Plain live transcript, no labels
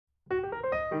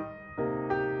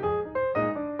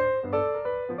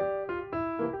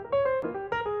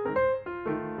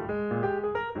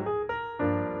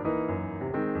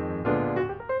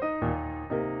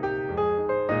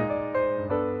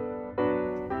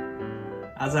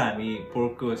आज हामी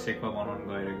पोर्कको सेकुवा बनाउन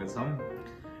गइरहेको छौं।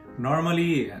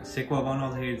 नर्मली सेकुवा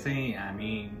बनाउँदाखेरि चाहिँ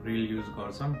हामी ग्रिल युज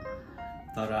गर्छौं,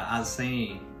 तर आज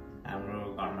चाहिँ हाम्रो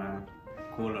घरमा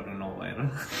कोलहरु नभएर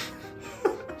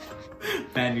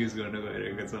प्यान युज गर्न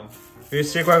गइरहेको छौं। यो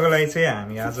सेकुवाको लागि चाहिँ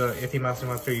हामी आज यति मासु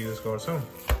मात्र युज गर्छौं।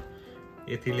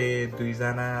 यतिले 2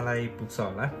 जनालाई पुग्छ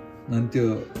होला। अनि त्यो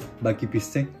बाकी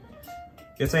पिस चाहिँ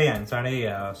यो चाहिँ हामी चाँडै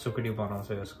सुकुटी बनाउँछ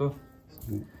यसको।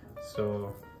 सो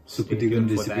सुकुटीको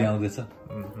रेसिपी आउँदैछ।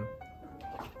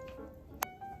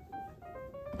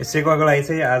 यो सेकुवाको लागि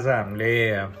चाहिँ आज हामीले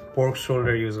पोर्क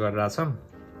शोल्डर युज गरिरहेको छौं।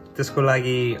 त्यसको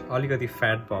लागि अलिकति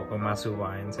फ्याट भएको मासु भयो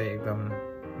भने चाहिँ एकदम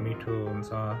मिठो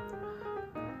हुन्छ।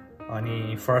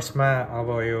 अनि फर्स्टमा अब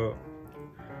यो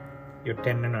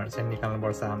टेन्डनहरु चाहिँ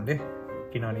निकाल्नुपर्छ हामीले,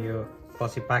 किनभने यो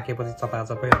पछि पाकेपछि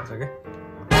चपाचपै हुन्छ के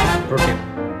प्रोटिन।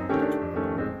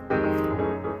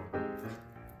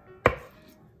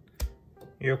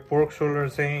 यो पोर्क शोल्डर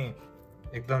चाहिँ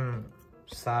एकदम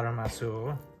सारो मासु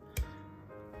हो।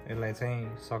 यसलाई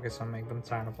चाहिँ सकेसम्म एकदम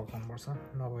चाँडो पकाउनुपर्छ,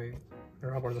 नभए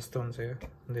रबर जस्तो हुन्छ। यो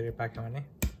धेरै पाक्यो भने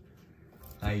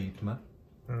हाई हिटमा।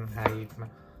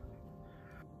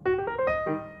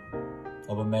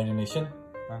 अब म्यारिनेसन।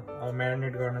 अब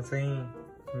म्यारिनेट गर्न चाहिँ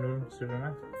नुन सुरुमा।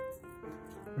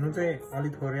 नुन चाहिँ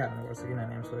अलिक थोरै हाल्नुपर्छ, किनभने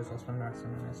हामी सोया सस पनि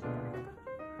राख्छौँ यसमा।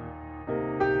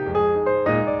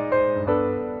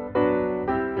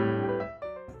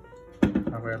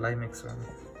 अब यसलाई मिक्स गर्नु।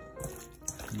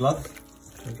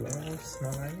 ग्लभ्स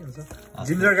नलागे हुन्छ।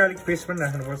 जिन्जर गार्लिक पेस्ट पनि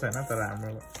राख्नुपर्छ होइन, तर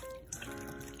हाम्रो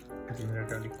जिन्जर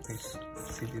गार्लिक पेस्ट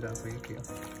सिधिरहेको छ कि के हो?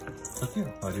 सक्यो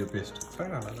हरियो पेस्ट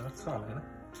छैन होला, छ होला होइन?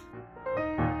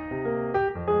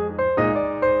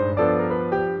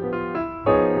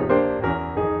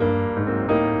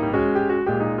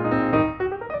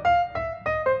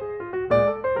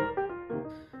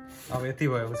 अब यति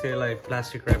भएपछि यसलाई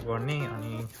प्लास्टिक ऱ्याप गर्ने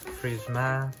अनि फ्रिजमा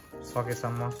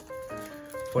सकेसम्म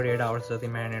 48 आवर्स जति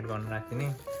म्यारिनेट गर्न राखिदिने।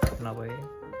 नभए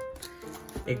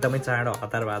एकदमै चाँडो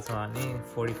हतार भएको छ भने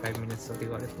 45 मिनट्स जति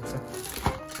गरे पुग्छ।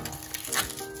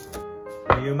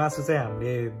 यो मासु चाहिँ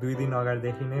हामीले 2 दिन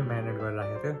अगाडिदेखि नै म्यारिनेट गरेर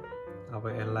राखेको थियो। अब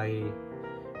यसलाई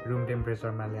रुम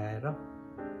टेम्परेचरमा ल्याएर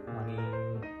अनि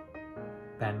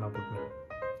प्यानमा भुट्ने।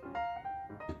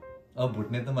 अब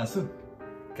भुट्ने त मासु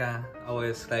कहाँ? अब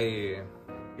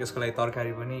यसको लागि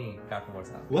तरकारी पनि काट्नुपर्छ।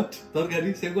 व्हाट?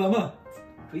 तरकारी सेकुवामा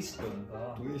ट्विस्ट हो नि त।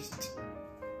 ट्विस्ट।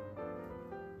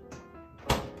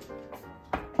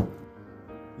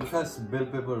 यो खास बेल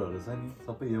पेपरहरु छ नि,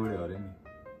 सबै एउटै हरे नि।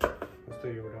 कस्तो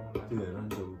एउटा त्यो हेर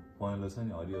नि, त्यो पहेँलो छ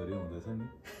नि, हरियो हरियो हुँदैछ नि।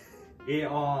 ए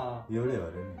एउटै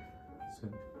हरे नि। सुन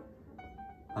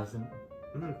हाल्छन्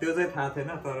त्यो चाहिँ थाहा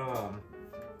थिएन, तर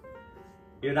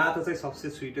यो रातो चाहिँ सबसे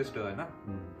स्वीटेस्ट हो होइन।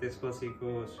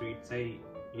 त्यसपछिको स्वीट चाहिँ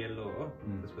येलो हो,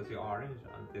 त्यसपछि ऑरेन्ज,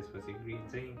 अनि त्यसपछि ग्रीन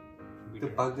चाहिँ त्यो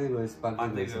पाक्दै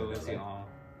गएपछि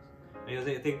यो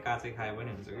चाहिँ यतै काँचै खायो पनि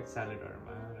हुन्छ कि,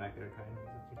 स्यालेडहरुमा राखेर खायो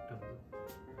भने छिट्टो हुन्छ।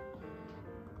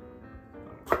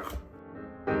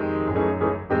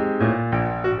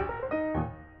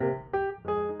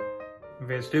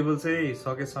 भेजिटेबल चाहिँ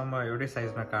सकेसम्म एउटै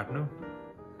साइजमा काट्नु,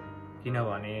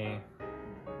 किनभने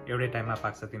एउटै टाइममा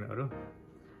पाक्छ तिनीहरू।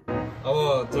 अब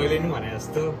जहिले पनि भने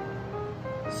जस्तो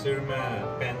सुरुमा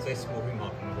प्यान चाहिँ स्मोकिङ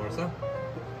हट हुनुपर्छ।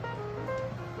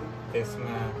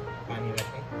 त्यसमा पानी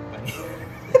राख्ने, पानी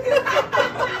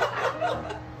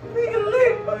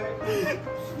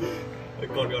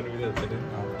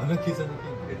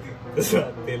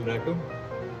तेल राखौँ,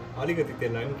 अलिकति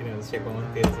तेल राखौँ, किनभने सेकुवामा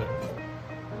तेल छ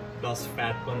प्लस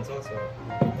फ्याट पनि छ। सो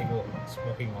यतिको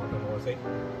स्मोकिङ हट हुनुपर्छ है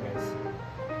गाइस।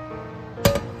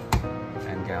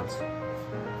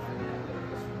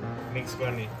 मिक्स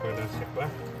गर्ने पहिला सेकुवा।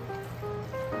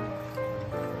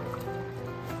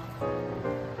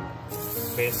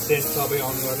 बेस सेट सबै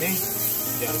अन गर्ने,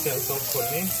 झ्याल स्याल सब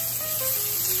खोल्ने,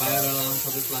 पाएर लाम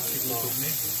सबै प्लास्टिकले छोप्ने,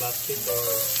 प्लास्टिक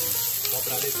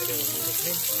कपडाले त्यसले भन्नु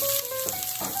खोज्ने।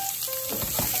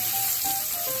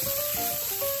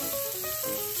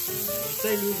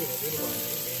 चाहिँ लुज हुनु पनि भयो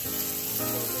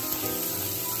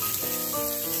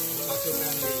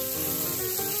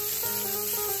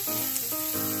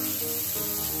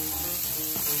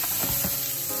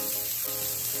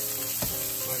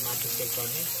मासु चेक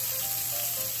गर्ने।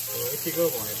 यतिको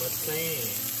भएपछि चाहिँ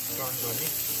टर्न गर्ने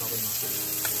सबै मासु।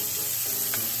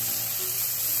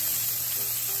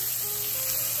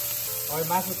 अब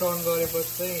मासु टर्न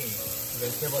गरेपछि चाहिँ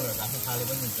भेजिटेबलहरू राख्नु थाले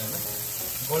पनि हुन्छ होइन।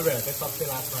 गोलभेडा चाहिँ सबसे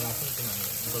लास्टमा राख्छौँ, किनभने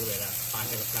गोलभेडा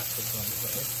पाकेर प्लास्टिक गर्नु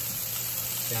पर्यो।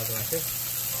 प्याज राख्यो,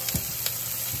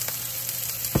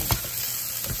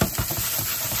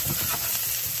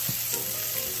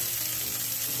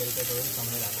 बेल पेपर पनि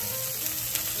सँगै राख्नु।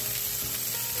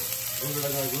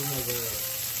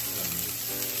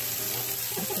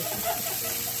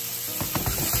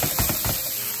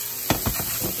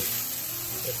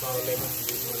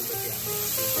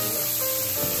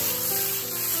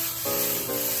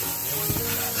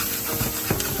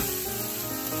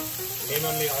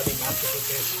 लेमनले अलि मासुको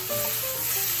टेस्ट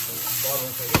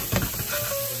बढाउँछ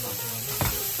कि